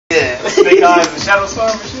guys and Shadow Storm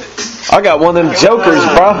and shit. I got one of them Jokers,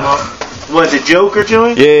 bro. What, the Joker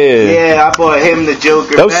joint? Yeah. Yeah, I bought him the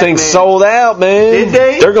Joker. Those things sold out, man. Did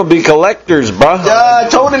they? They're gonna be collectors, bro. I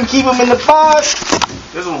told him keep them in the box.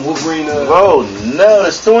 This one Wolverine. Oh no,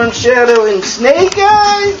 the Storm Shadow and Snake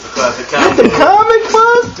Eyes? With the comic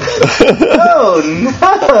book? Oh no.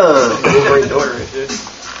 Wolverine daughter and shit.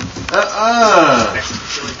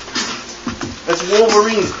 That's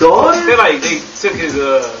Wolverine's daughter? I feel like they took his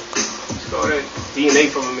DNA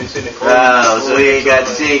from him and shit. Oh, so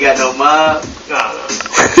she ain't got no mom? Nah. I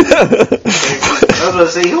was gonna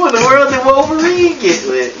say, who in the world did Wolverine get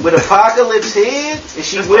with Apocalypse head? Is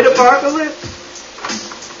she with Apocalypse?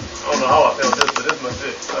 I don't know how I felt this, but this must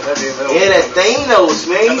it. Yeah, that Thanos,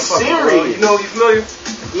 man, he's serious. You know, you familiar?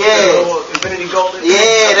 Yeah. Infinity Gauntlet?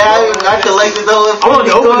 Yeah, I collected the whole I want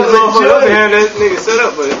to open this motherfucker up and Gauntlet. have that nigga set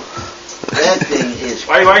up, but That thing is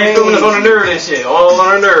why you doing this on the nerd and shit? All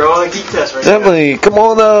on the nerd, all the geek test right now. Definitely. Come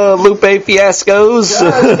on, Lupe Fiascos.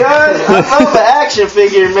 Guys, I love an action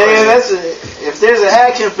figure, man. If there's an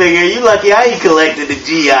action figure, you lucky I ain't collected the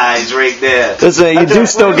GIs right there. Listen, you do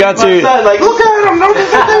still got your... Like, look at him, look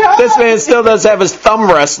at This man still does have his thumb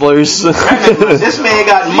wrestlers. This man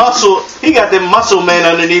got muscle. He got them muscle man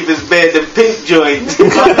underneath his bed, the pink joint.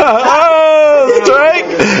 Oh, strike!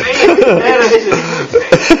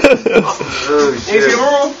 Easy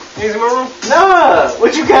room? Easy room? Nah,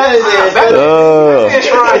 what you got in there? Batman's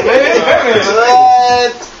shrine, man.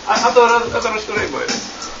 What? I thought it was good, but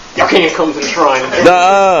y'all can't come to the shrine.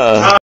 Nah.